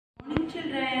Morning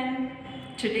children.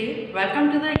 Today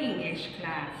welcome to the English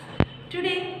class.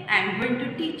 Today I am going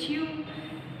to teach you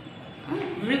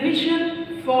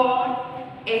revision for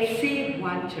Essay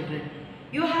 1 children.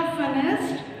 You have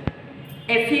finished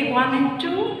FA 1 and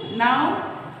 2.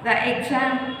 Now the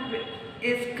exam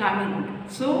is coming.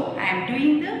 So I am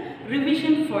doing the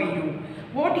revision for you.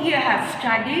 What you have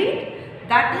studied,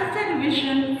 that is the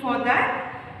revision for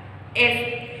that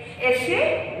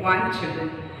Essay 1 children.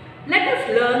 Let us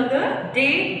learn the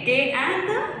date, day and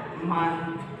the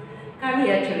month. Come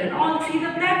here children, all see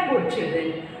the blackboard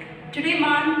children. Today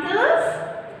month is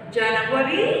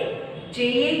January,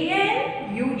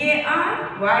 January,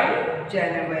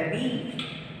 January.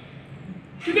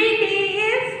 Today day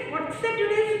is, what's the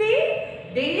today's day?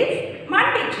 Day is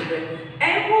Monday children.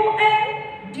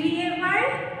 Monday,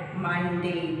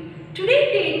 Monday. Today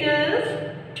date is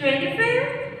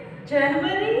 25th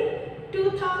January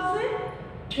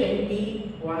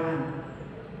 2021.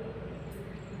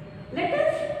 Let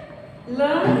us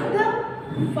learn the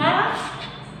first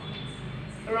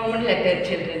Roman letter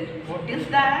children. What is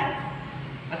that?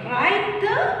 Write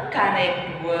the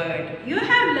correct word. You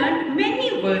have learned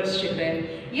many words children.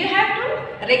 You have to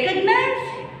recognize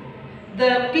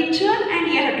the picture and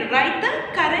you have to write the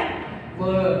correct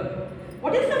word.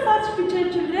 What is the first picture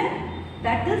children?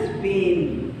 That is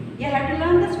bin. You have to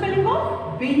learn the spelling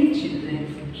of bin children.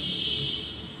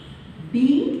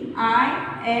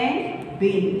 B-I-N,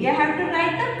 bin. You have to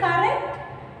write the correct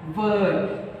word.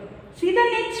 See the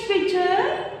next picture,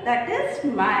 that is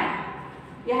mat.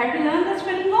 You have to learn the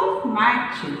spelling of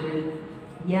mat children.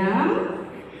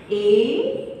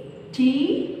 M-A-T,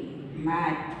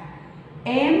 mat.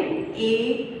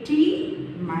 M-A-T,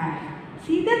 mat.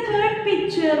 See the third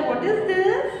picture, what is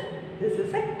this? This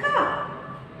is a cup.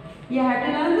 You have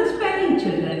to learn the spelling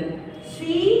children.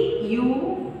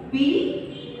 C-U-P,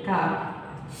 cup.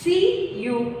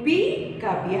 C-U-P,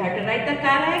 cup. You have to write the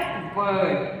correct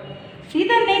word. See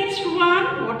the next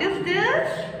one. What is this?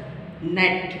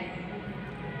 Net.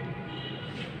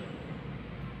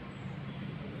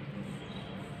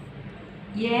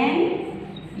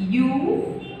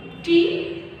 N-U-T,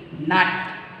 nut.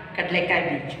 ಕಡಲೆಕಾಯಿ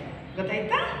ಬೀಜ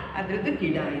ಗೊತ್ತಾಯ್ತಾ? ಅದರದ್ದು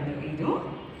ಗಿಡ ಇದು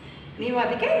ನೀವು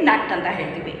ಅದಕ್ಕೆ nut ಅಂತ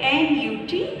ಹೇಳ್ತೀವಿ.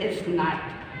 N-U-T is nut.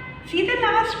 See the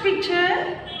last picture?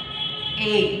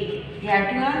 Egg. You have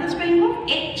to learn the spelling of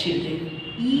egg children.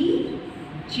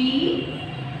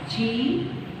 E-G-G,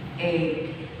 egg.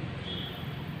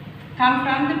 Come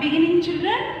from the beginning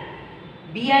children.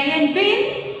 B-I-N, bin.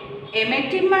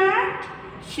 M-A-T, mat.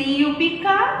 C-U-P,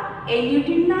 cup. N-U-T,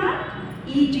 nut.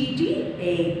 E-G-G,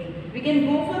 egg. We can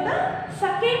go for the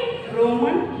second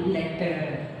Roman letter.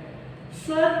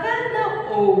 Circle the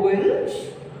ovals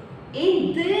in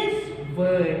these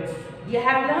words. You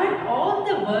have learned all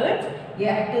the words. You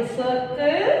have to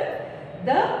circle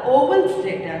the ovals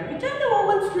letter. Which are the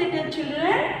ovals letter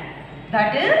children?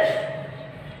 That is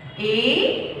A,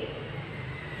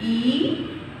 E,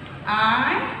 I,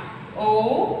 O,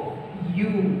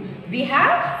 U. We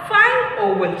have 5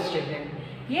 ovals children.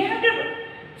 You have to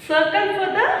circle for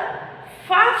the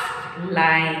first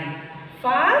line.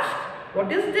 First, what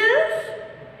is this?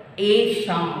 A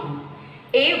sound.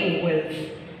 A vowels.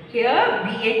 Here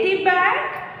B-A-T, bat,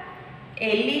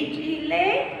 L-E-T,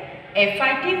 leg,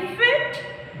 F-I-T, fit,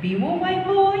 B-O-Y,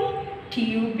 boy,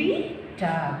 T-U-B,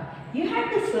 tub. You have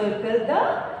to circle the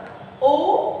O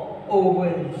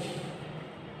ovals.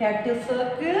 You have to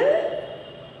circle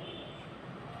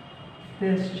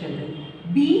this children.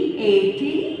 B-A-T,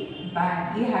 bat.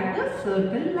 You have to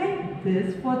circle like this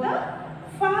for the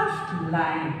first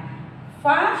line.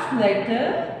 First letter,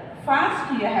 first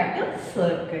you have to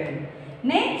circle.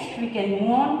 Next, we can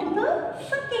move on to the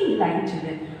second line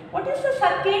children. What is the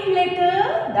second letter?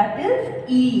 That is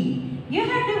E. You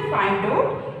have to find out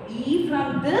E from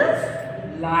this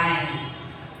line.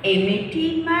 M-A-T,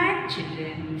 mat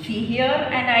children. See here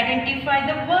and identify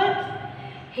the words.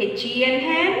 H-E-N,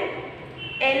 hen.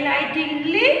 L-I-T,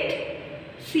 lit.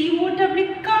 C-O-W,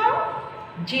 cow.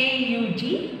 J-U-G,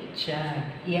 jug.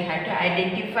 You have to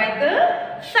identify the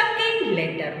second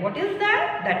letter. What is that?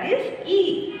 That is E.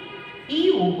 E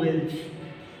ovals.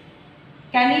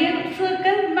 Can you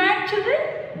circle mat children?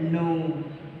 No.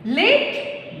 Lit?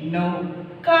 No.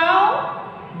 Cow?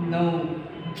 No.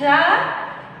 Jug?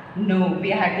 No. We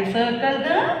have to circle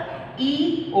the E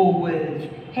ovals.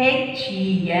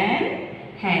 H-E-N,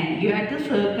 hen. You have to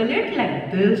circle it like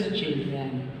this children.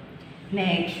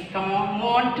 Next, come on,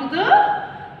 move on to the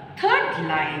third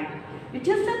line. Which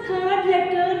is the third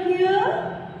letter here?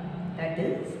 That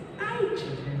is I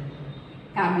children.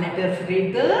 Come, let us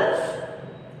read this.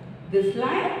 This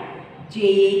line,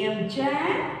 J-A-M,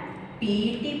 jam,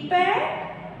 P-E-T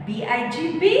pet,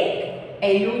 B-I-G big,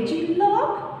 L-O-G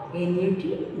log, N-U-T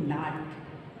nut.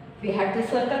 We have to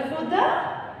circle for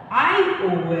the I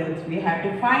ovals. We have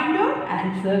to find out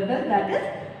and circle, that is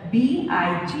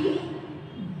B-I-G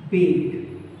big.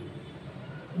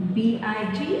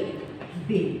 B-I-G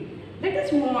big. Let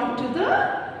us move on to the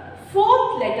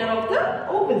fourth letter of the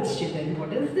ovals, children.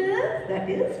 What is this? That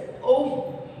is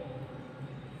O.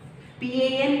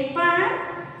 P-A-N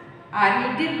pan,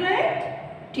 R-E-D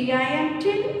red, T-I-N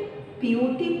tin,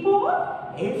 P-O-T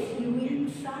pot,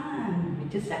 S-U-N sun.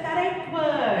 Which is the correct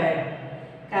word?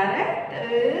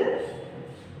 Correct is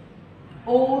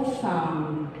O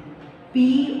sound.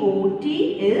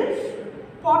 P-O-T is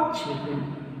pot,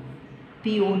 children.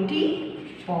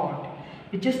 P-O-T, pot.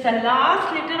 Which is the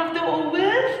last letter of the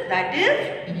ovals? That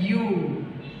is U.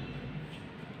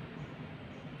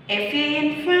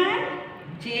 F-A-N fan,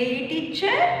 J-A-T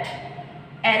jet,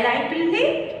 L-I-P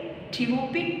lip,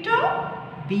 T-O-P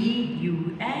top,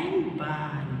 B-U-N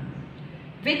bun.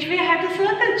 Which we have to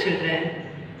circle, children?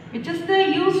 Which is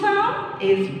the U sound?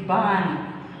 Is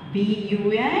bun.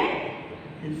 B-U-N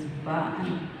is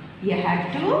bun. You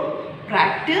have to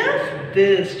practice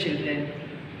this, children.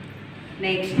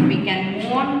 Next, we can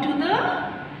move on to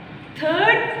the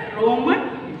third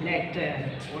Roman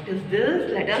letter. What is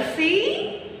this? Let us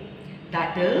see.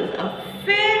 That is a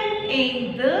fill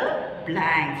in the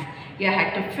blanks. You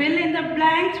have to fill in the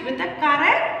blanks with the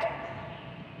correct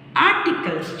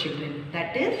articles, children.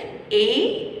 That is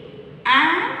a,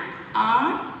 and,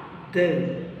 are,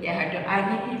 the. You have to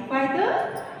identify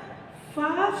the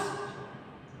first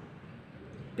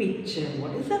picture.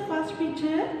 What is the first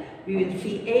picture? We will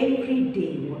see every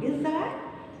day. What is that?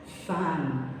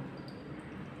 Sun.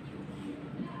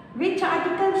 Which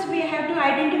articles we have to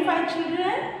identify,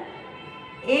 children?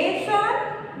 A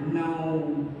sun?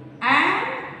 No.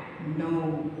 And?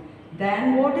 No.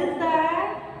 Then what is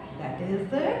that? That is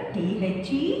the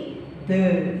T-H-E,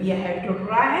 the. You have to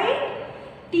write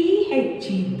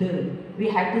T-H-E, the. We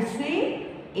have to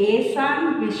say a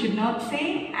sun, we should not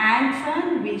say, and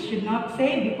sun, we should not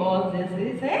say, because this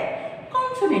is a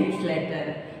consonants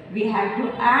letter. We have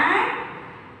to add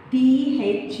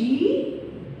T-H-E,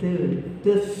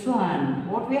 the sun.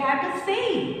 What we have to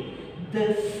say?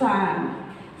 The sun.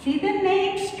 See the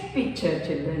next picture,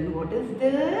 children. What is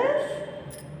this?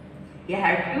 You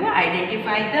have to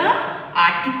identify the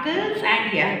articles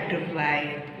and you have to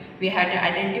write. We have to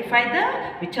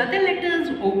identify which are the letters,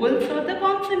 ovals or the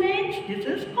consonants. This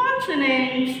is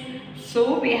consonants.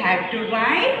 So we have to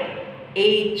write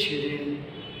A, children.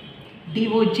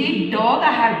 D-O-G, dog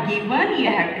I have given. You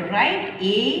have to write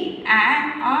A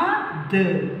and A,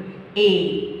 the.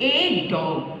 A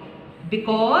dog.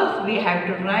 Because we have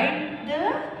to write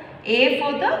the A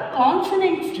for the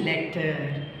consonants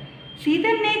letter. See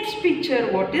the next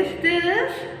picture. What is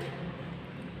this?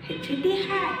 H-A-T,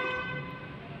 hat.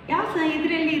 Yeah, so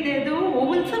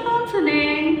ovals or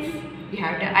consonants. You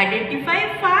have to identify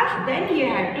first, then you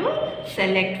have to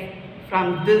select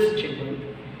from this,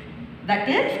 children. That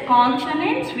is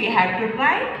consonants, we have to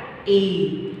write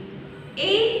A.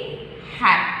 A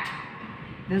hat.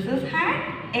 This is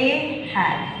hat, a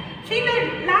hat. See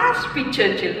the last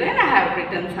picture, children. I have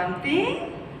written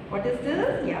something. What is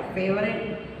this? Your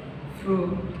favorite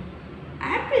fruit.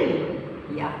 Apple.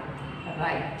 Yeah,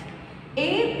 right.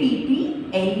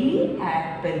 A-P-P-L-E,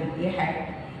 apple.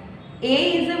 Yeah.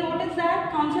 A is a, what is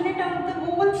that? Consonant of the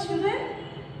vowels, children?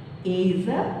 A is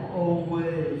a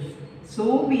vowels.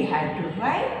 So we have to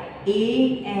write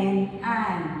A and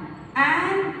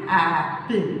an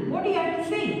apple. What do you have to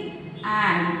say?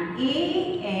 An.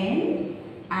 A-N,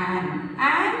 an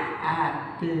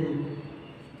apple.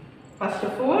 First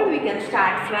of all, we can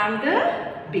start from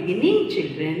the beginning,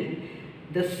 children.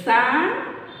 The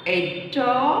sun, a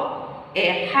dog,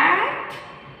 a hat,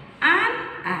 an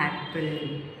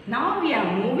apple. Now we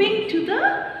are moving to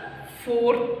the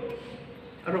fourth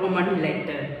Roman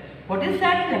letter. What is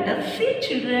that? Let us see,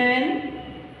 children.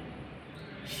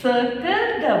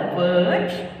 Circle the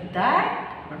words that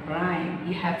rhyme.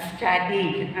 You have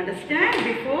studied, understand,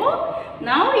 before?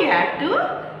 Now you have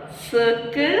to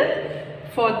circle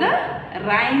for the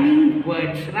rhyming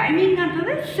words. Rhyming are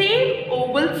the same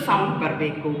vowel sound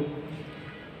barbeko.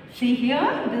 See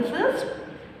here, this is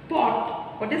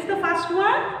pot. What is the first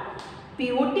one?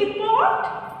 P-O-T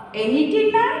pot,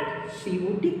 N-E-T nut,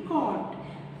 C-O-T cot.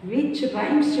 Which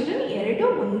rhymes, children?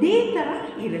 Eradu onde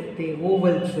tara irutte,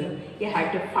 vowels. You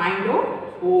have to find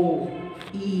out O,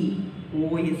 E.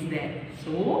 O is there.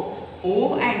 So,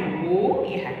 O and O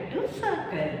you have to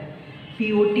circle.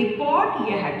 P-O-T pot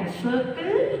you have to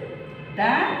circle.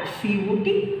 Then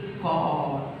C-O-T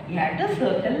cot. You have to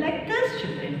circle like this,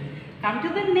 children. Come to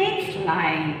the next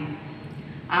line.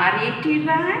 R-A-T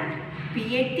rat,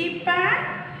 P-A-T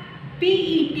pat,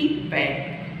 P-E-T pet.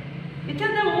 Which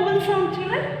are the vowel sounds,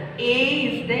 children? A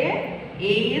is there.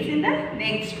 A is in the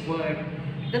next word.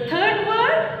 The third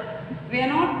word, we are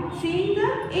not seeing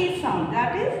the A sound.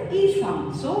 That is E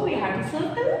sound. So we have to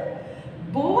circle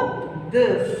both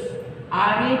this.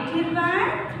 R-A-T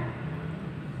rat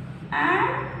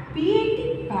and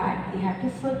P-A-T pat. We have to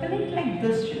circle it like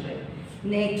this, children.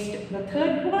 Next, the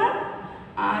third one,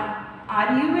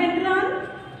 R-U-N run,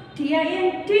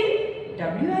 T-I-N tin,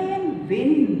 W-I-N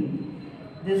win.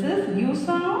 This is U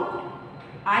sound,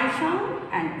 I sound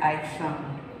and I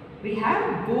sound. We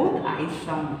have both I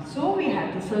sounds. So we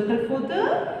have to circle for the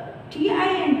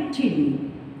T-I-N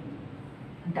tin,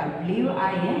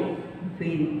 W-I-N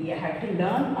win. You have to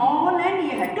learn all and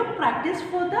you have to practice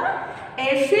for the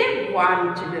essay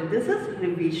 1, children. This is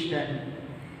revision.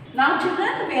 Now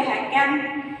children, we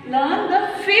can learn the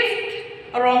 5th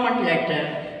Roman letter.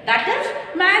 That is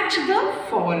match the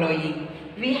following.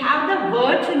 We have the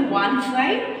words in one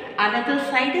side, another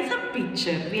side is a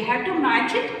picture. We have to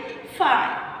match it for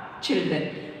children.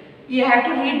 You have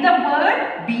to read the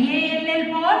word B-A-L-L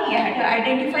ball, you have to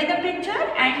identify the picture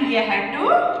and you have to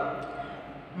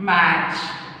match.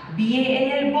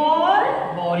 B-A-L-L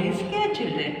ball, ball is here,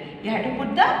 children. You have to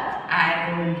put the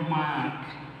arrow mark.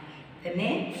 The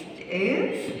next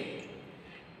is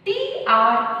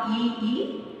T-R-E-E,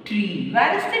 tree.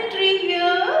 Where is the tree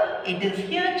here? It is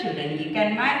here, children. You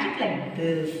can match it like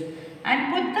this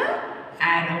and put the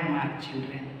arrow mark,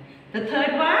 children. The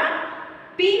third one,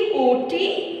 P-O-T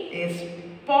is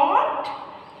pot.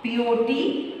 P-O-T,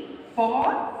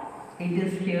 pot. It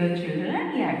is here,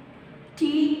 children. Yeah.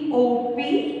 T-O-P,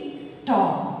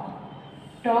 top.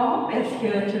 Top is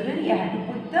here, children. You have to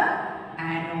put the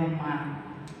arrow mark.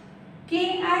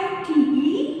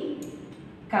 K-I-T-E,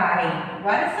 kite.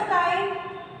 Where is the kite?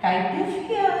 Kite is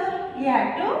here. You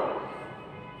have to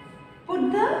put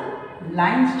the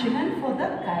lines, children, for the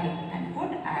kite and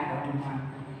put arrow mark.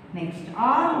 Next,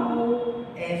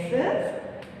 R-O-S is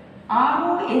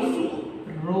R-O-S-E,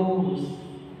 rose.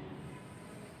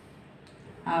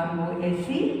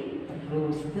 R-O-S-E,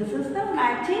 rose. This is the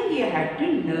matching you have to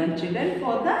learn, children,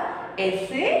 for the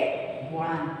essay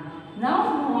 1. Now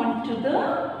move on to the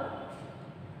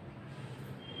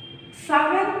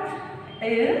 7th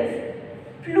is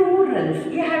plurals.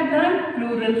 You have learned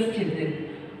plurals, children.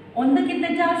 ಒಂದಕ್ಕಿಂತ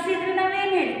ಜಾಸ್ತಿ ಇದ್ರೆ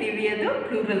ನಾವೇನು ಹೇಳ್ತೀವಿ, ಅದು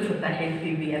plurals ಅಂತ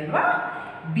ಹೇಳ್ತೀವಿ ಅಲ್ವಾ.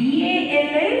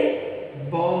 B-A-L-L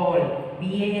ball.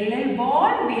 B-A-L-L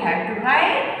ball. We have to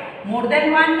write more than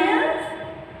one is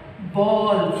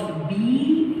balls.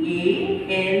 B-A-L-L-S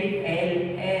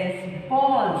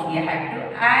balls. You have to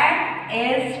add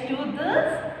S to this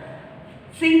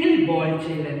single ball,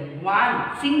 children. One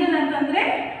single ಅಂತಂದ್ರೆ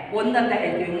ಒಂದಂತ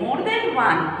ಹೇಳ್ತೀವಿ. More than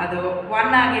one, ಅದು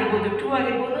 1 ಆಗಿರ್ಬೋದು, 2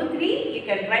 ಆಗಿರ್ಬೋದು, 3. You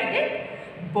can write it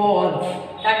balls.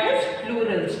 That is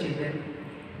plurals, children.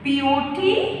 P-O-T,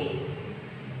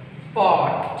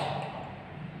 pot.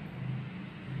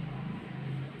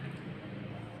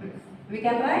 We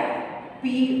can write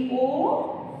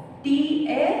P-O-T-S,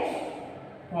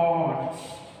 pots.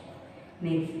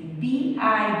 Next,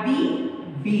 B-I-B,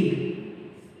 bib.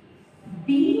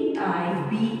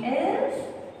 B-I-B-S,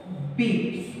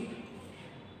 bibs.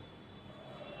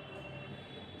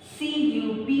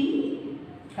 C-U-P,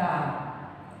 cup.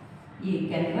 You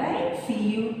can write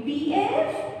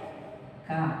C-U-P-S,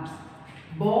 cups.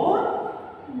 Ball,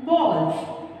 balls.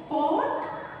 Pot,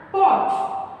 pots.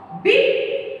 Bib,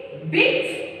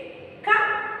 bibs. Cup,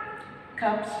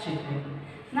 cups, children.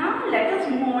 Now let us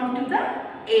move on to the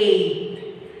 8th.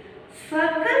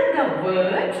 Circle the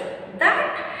words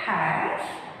that has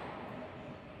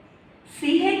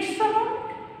CH sound,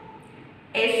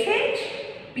 SH,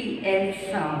 PL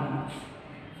sounds.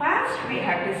 First we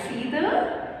have to see the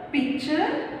picture.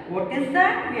 What is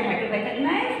that? We have to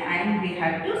recognize and we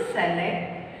have to select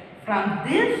from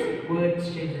this words,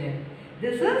 children.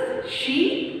 This is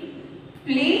sheep,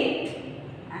 plate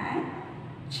and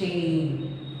chain.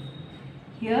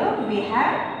 Here we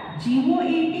have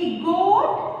G-O-A-T,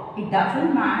 goat. It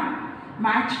doesn't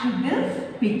match to this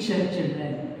picture,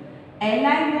 children.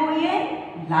 L-I-O-N,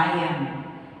 lion.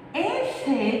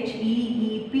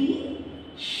 S-H-E-E-P,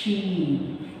 sheep.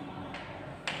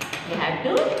 You have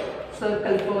to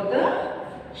circle for the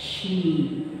sheep.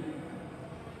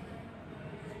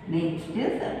 Next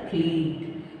is a plate.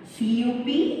 C-U-P,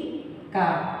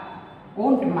 cup.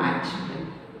 Won't match.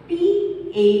 P-L-A-T-E,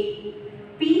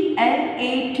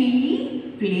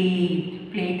 plate.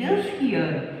 Plate is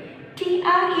here.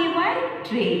 T-R-A-Y,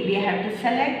 tray. We have to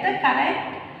select the correct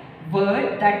word,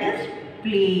 that is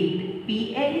plate.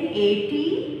 P-L-A-T,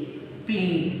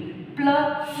 plate. Pl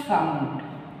sound.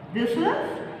 This is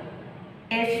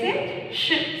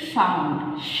S-H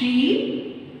sound.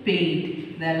 Sheep, plate.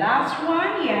 The last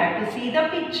one, you have to see the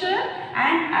picture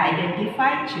and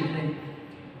identify children.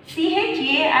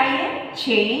 C-H-A-I-N,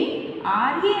 chain.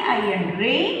 R-A-I-N,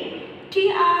 rain.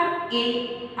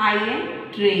 T-R-A-I-N,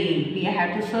 train. We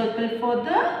have to circle for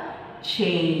the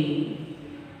chain.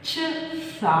 Ch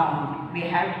sound. We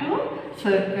have to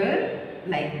circle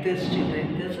like this,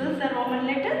 children. This is the Roman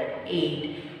letter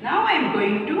 8. Now I am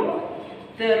going to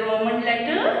the Roman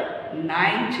letter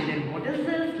 9, children. What is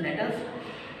this? Let us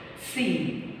see.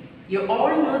 You all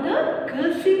know the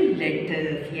cursive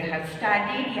letters. You have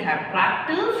studied, you have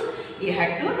practiced, you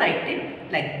have to write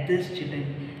it like this, children.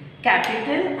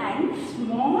 Capital and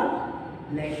small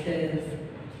letters.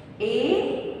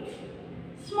 A,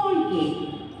 small a.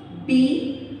 B,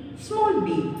 small b.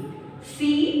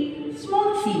 C, small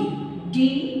c.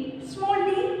 D, small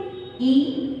d. E,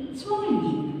 small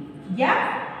e.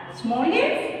 F, small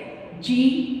f.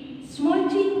 G, small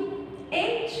g.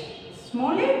 H,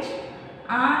 small h.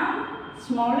 I,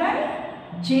 small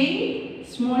I. J,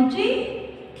 small j.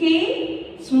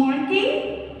 K, small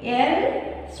k.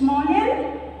 L, small l.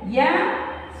 M,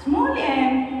 small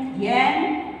m.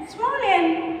 N, small n.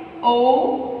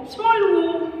 O, small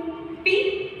o. P,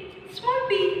 small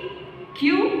p. Q,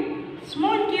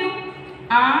 small q.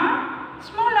 R,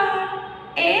 small r.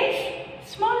 S,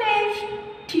 small s.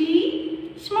 T,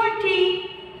 small t.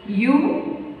 U,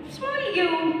 small u.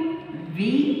 V,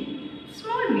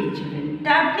 small v, children.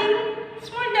 W,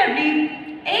 small w.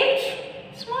 H,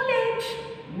 small h.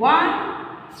 Y,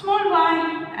 small y.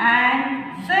 And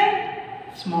Z,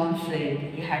 small z.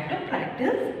 You have to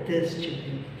practice this,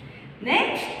 children.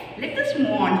 Next, let us move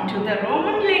on to the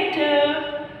Roman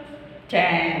letter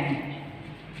 10.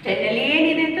 10 alli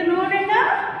enide anta nodona?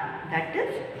 That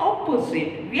is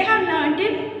opposite. We have learned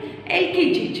in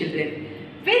LKG, children,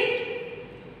 with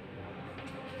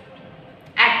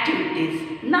activities.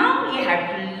 Now you have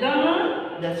to learn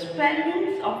the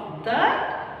spellings of the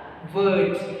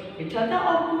words. Which are the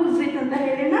opposite anta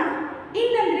helena? In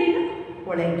andrenu?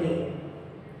 Olage.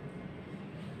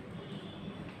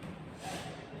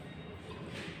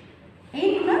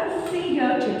 See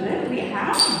here, children, we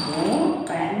have more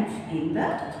pens in the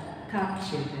cup,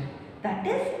 children. That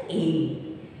is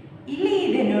in. Illi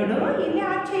ide nodu, illi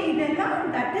aache idella,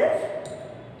 that is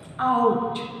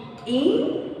out. In,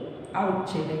 out,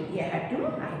 children. You have to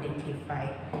identify.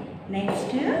 Next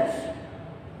is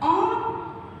on.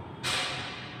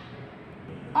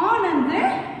 On andre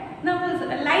ನಾವು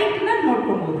ಲೈಟ್ನ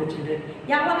ನೋಡ್ಕೊಳ್ಬೋದು, children.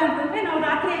 ಯಾವಾಗ ಅಂತಂದರೆ ನಾವು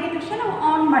ರಾತ್ರಿ ಆಗಿದ ತಕ್ಷಣ ನಾವು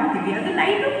on ಮಾಡ್ತೀವಿ, ಅದು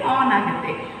ಲೈಟು ಆನ್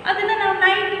ಆಗುತ್ತೆ. ಅದನ್ನು ನಾವು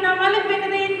ನೈಟ್ ನಾವು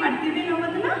ಮಲಗಬೇಕಾದ್ರೆ ಏನು ಮಾಡ್ತೀವಿ, ನಾವು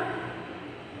ಅದನ್ನು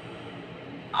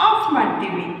ಆಫ್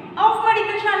ಮಾಡ್ತೀವಿ. ಆಫ್ ಮಾಡಿದ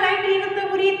ತಕ್ಷಣ ಲೈಟ್ ಇರುತ್ತಾ,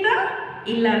 ಉರಿಯುತ್ತಾ?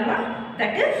 ಇಲ್ಲ ಅಲ್ವಾ?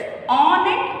 That is on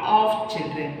and of,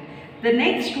 children. The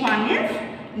next one is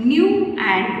new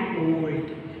and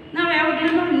old. ನಾವು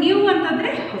ಯಾವಾಗಲೂ ನ್ಯೂ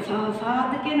ಅಂತಂದರೆ ಹೊಸ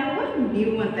ಹೊಸದಕ್ಕೆ ನಾವು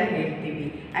ನ್ಯೂ ಅಂತ ಹೇಳ್ತೀವಿ.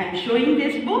 I am showing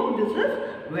this book. This is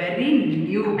very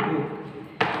new book.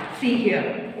 See here,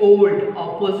 old.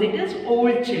 Opposite is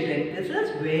old, children. This is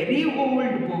very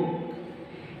old book.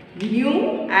 New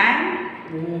and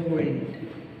old.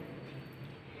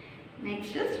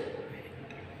 Next is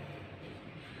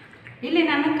ಇಲ್ಲಿ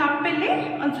ನಾನು ಕಪ್ಪಲ್ಲಿ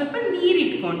ಒಂದು ಸ್ವಲ್ಪ ನೀರು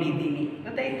ಇಟ್ಕೊಂಡಿದ್ದೀನಿ,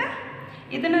 ಗೊತ್ತಾಯ್ತಾ?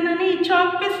 ಇದನ್ನು ನಾನು ಈ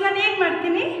ಚಾಕ್ ಪೀಸ್ ನಾನು ಏನು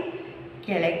ಮಾಡ್ತೀನಿ,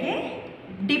 ಕೆಳಗೆ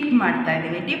ಡಿಪ್ ಮಾಡ್ತಾ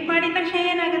ಇದ್ದೀನಿ. ಡಿಪ್ ಮಾಡಿದ ತಕ್ಷಣ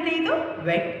ಏನಾಗುತ್ತೆ, ಇದು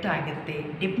ವೆಟ್ ಆಗುತ್ತೆ.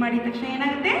 ಡಿಪ್ ಮಾಡಿದ ತಕ್ಷಣ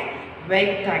ಏನಾಗುತ್ತೆ,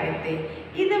 ವೆಟ್ ಆಗುತ್ತೆ.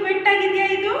 ಇದು ವೆಟ್ ಆಗಿದೆಯಾ,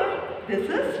 ಇದು ದಿಸ್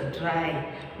ಇಸ್ ಡ್ರೈ.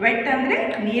 ವೆಟ್ ಅಂದರೆ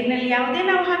ನೀರಿನಲ್ಲಿ ಯಾವುದೇ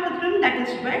ನಾವು ಹಾಕಿದ್ರು ದಟ್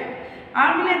ಇಸ್ ವೆಟ್.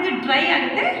 ಆಮೇಲೆ ಅದು ಡ್ರೈ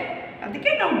ಆಗುತ್ತೆ,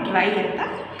 ಅದಕ್ಕೆ ನಾವು ಡ್ರೈ ಅಂತ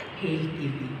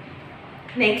ಹೇಳ್ತೀವಿ.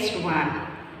 Next one,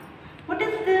 what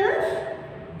is this?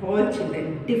 Ball,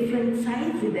 children. Different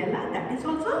size ಇದೆಲ್ಲ, that is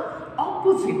also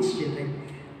opposite, children.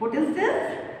 What is this?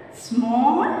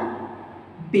 Small,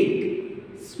 big.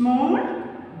 Small,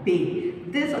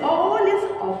 big. This all is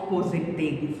opposite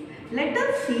things. Let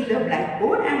us see the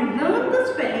blackboard and learn the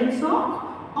spellings of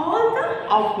all the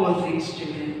opposites,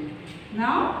 children.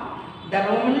 Now, the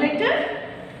Roman letter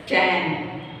 10.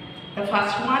 The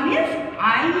first one is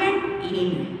I and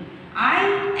in. I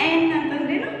and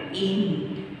antandrenu in.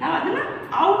 Now, adana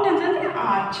out antandre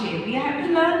aache. We have to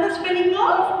learn the spelling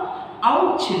of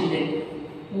out, children.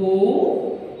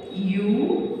 O, U,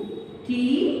 T,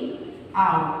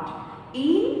 out.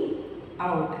 In,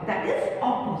 out. That is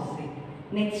opposite.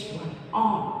 Next one,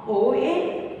 on. O-N,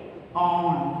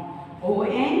 on.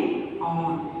 O-N,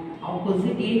 on.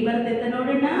 Opposite ಏನು ಬರ್ತೈತೆ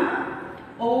ನೋಡೋಣ.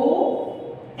 O,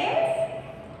 F,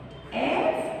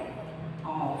 F,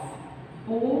 off.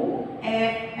 O,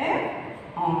 F, F,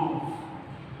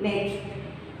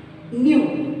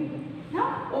 new.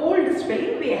 Now old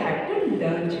spelling we have to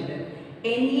learn, children.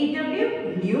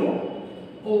 N-E-W, new,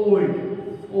 old.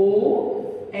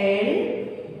 O-L-D,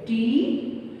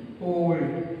 old.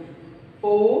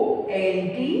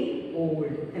 O-L-D,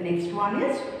 old. The next one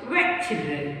is wet,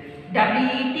 children.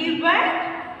 W-E-T,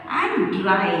 wet, and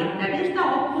dry. That is the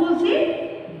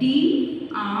opposite.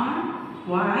 D-R-Y,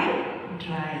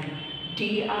 dry.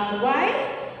 D-R-Y,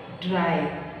 dry.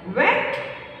 Wet,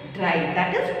 dry.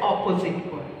 That is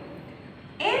opposite word.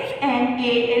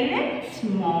 S-M-A-L-L,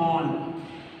 small.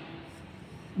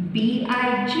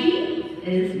 B-I-G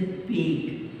is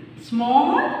big.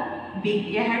 Small, big.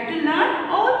 You have to learn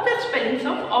all the spellings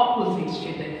of opposites,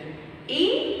 children.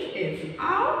 In is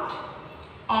out.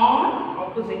 On,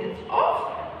 opposite is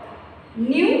off.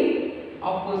 New,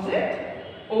 opposite.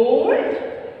 Old,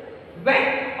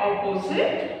 wet,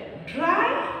 opposite.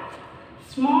 Dry,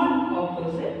 small,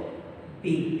 opposite.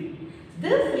 Big.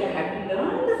 This you have to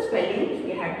learn the spellings.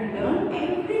 You have to learn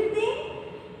everything.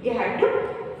 You have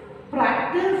to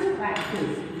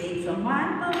practice. Make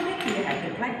someone perfect. You have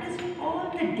to practice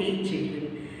all the day,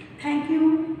 children. Thank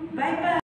you. Bye bye.